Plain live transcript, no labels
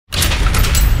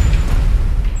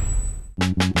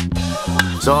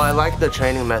So I like the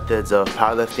training methods of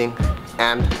powerlifting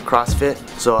and CrossFit.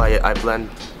 So I blend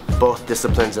both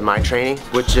disciplines in my training,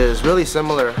 which is really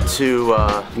similar to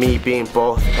me being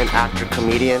both an actor,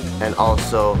 comedian, and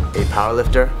also a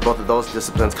powerlifter. Both of those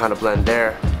disciplines kind of blend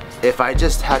there. If I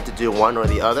just had to do one or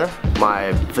the other,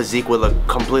 my physique would look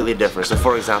completely different. So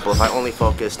for example, if I only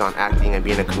focused on acting and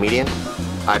being a comedian,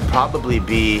 I'd probably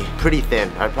be pretty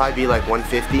thin. I'd probably be like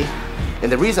 150.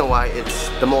 And the reason why, it's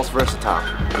the most versatile.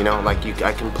 You know, like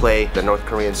I can play the North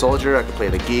Korean soldier, I could play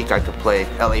the geek, I could play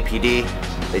LAPD.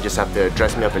 They just have to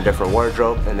dress me up in different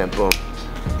wardrobe and then boom,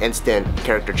 instant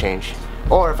character change.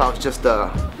 Or if I was just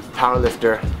a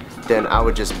powerlifter, then I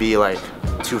would just be like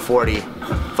 240,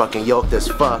 fucking yoked as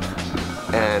fuck,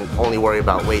 and only worry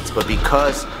about weights. But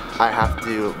because I have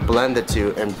to blend the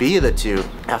two and be the two,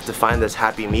 I have to find this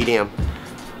happy medium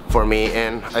for me.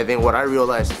 And I think what I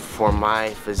realized for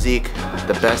my physique,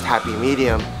 the best happy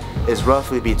medium is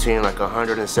roughly between like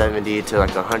 170 to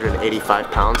like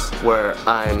 185 pounds, where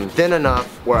I'm thin enough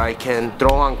where I can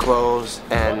throw on clothes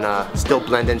and still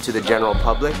blend into the general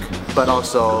public, but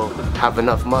also have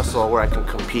enough muscle where I can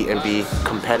compete and be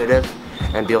competitive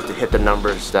and be able to hit the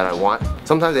numbers that I want.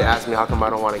 Sometimes they ask me how come I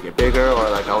don't want to get bigger, or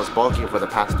like I was bulking for the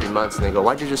past 3 months and they go,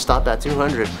 why'd you just stop at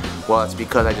 200? Well, it's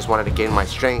because I just wanted to gain my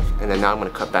strength, and then now I'm going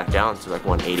to cut back down to like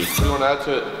 180. What do you want to add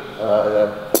to it?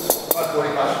 About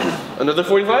 45. Another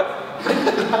 45?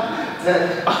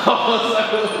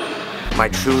 My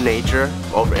true nature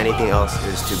over anything else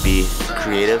is to be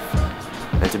creative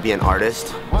and to be an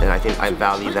artist, and I think I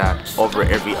value that over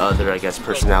every other, I guess,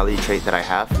 personality trait that I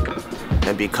have.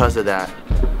 And because of that,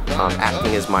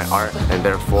 acting is my art, and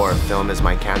therefore film is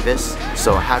my canvas.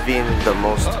 So having the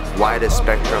most widest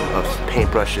spectrum of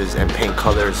paintbrushes and paint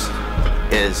colors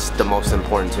is the most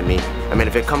important to me. I mean,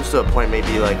 if it comes to a point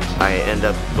maybe like I end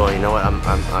up going, you know what,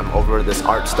 I'm over this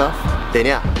art stuff, then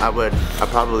yeah, I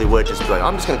probably would just be like,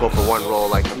 I'm just gonna go for one role.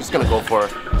 Like I'm just gonna go for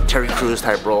Terry Crews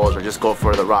type roles, or just go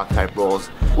for The Rock type roles.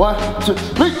 1, 2,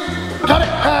 3, got it!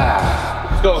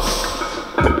 Let's go.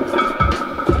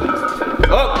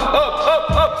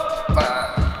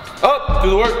 Up, do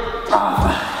the work.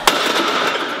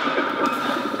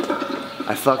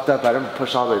 I fucked up, I didn't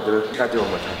push all the way through. Gotta do it one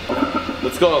more time.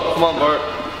 Let's go, come on Bart.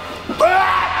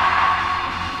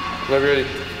 Whenever you're ready.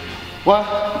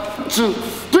 1, 2,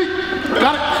 3,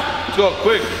 got it! Let's go,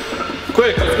 quick,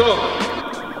 let's go.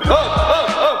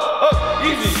 Up,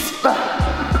 easy. Up.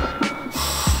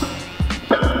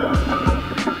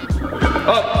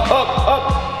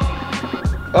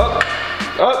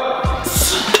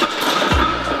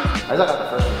 I got the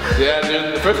first one. Yeah,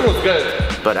 dude, the first one was good.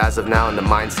 But as of now, in the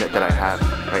mindset that I have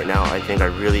right now, I think I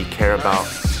really care about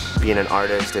being an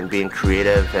artist and being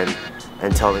creative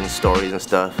and telling stories and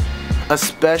stuff.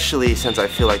 Especially since I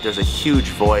feel like there's a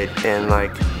huge void in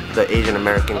like the Asian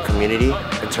American community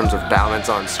in terms of balance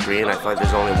on screen. I feel like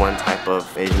there's only one type of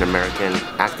Asian American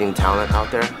acting talent out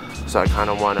there. So I kind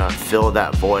of want to fill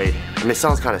that void. I mean, it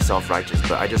sounds kind of self-righteous,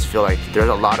 but I just feel like there's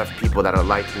a lot of people that are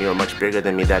like me or much bigger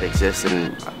than me that exist,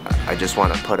 and I just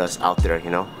want to put us out there, you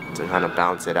know, to kind of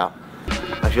balance it out.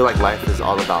 I feel like life is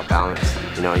all about balance.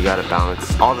 You know, you gotta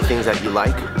balance all the things that you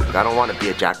like. I don't want to be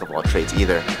a jack of all trades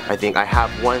either. I think I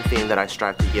have one thing that I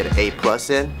strive to get an A+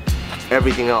 in.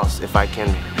 Everything else, if I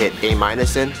can hit A-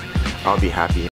 in, I'll be happy.